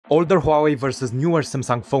Older Huawei versus newer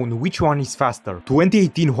Samsung phone, which one is faster?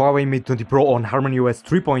 2018 Huawei Mate20 Pro on HarmonyOS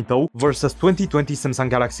 3.0 versus 2020 Samsung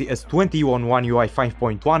Galaxy S20 on OneUI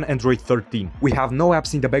 5.1 Android 13. We have no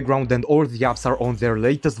apps in the background and all the apps are on their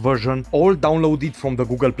latest version, all downloaded from the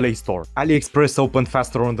Google Play Store. AliExpress opened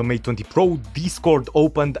faster on the Mate20 Pro, Discord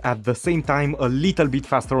opened at the same time a little bit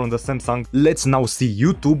faster on the Samsung. Let's now see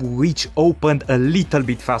YouTube, which opened a little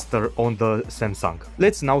bit faster on the Samsung.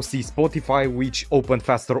 Let's now see Spotify, which opened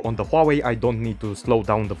faster on the Huawei. I don't need to slow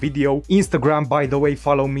down the video. Instagram, by the way,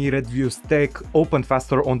 follow me, REDviews Tech, opened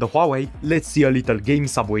faster on the Huawei. Let's see a little game,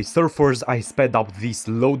 Subway Surfers. I sped up this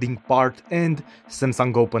loading part and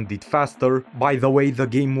Samsung opened it faster. By the way, the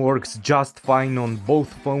game works just fine on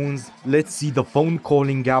both phones. Let's see the phone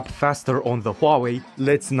calling app faster on the Huawei.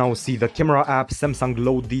 Let's now see the camera app. Samsung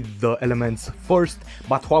loaded the elements first,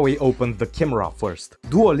 but Huawei opened the camera first.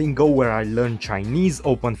 Duolingo, where I learned Chinese,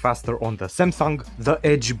 opened faster on the Samsung. The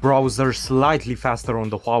Edge browser slightly faster on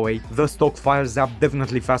the Huawei. The Stock Files app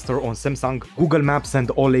definitely faster on Samsung. Google Maps and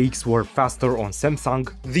OLX were faster on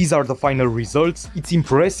Samsung. These are the final results. It's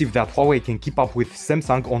impressive that Huawei can keep up with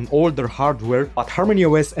Samsung on older hardware, but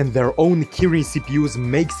HarmonyOS and their own Kirin CPUs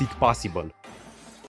makes it possible.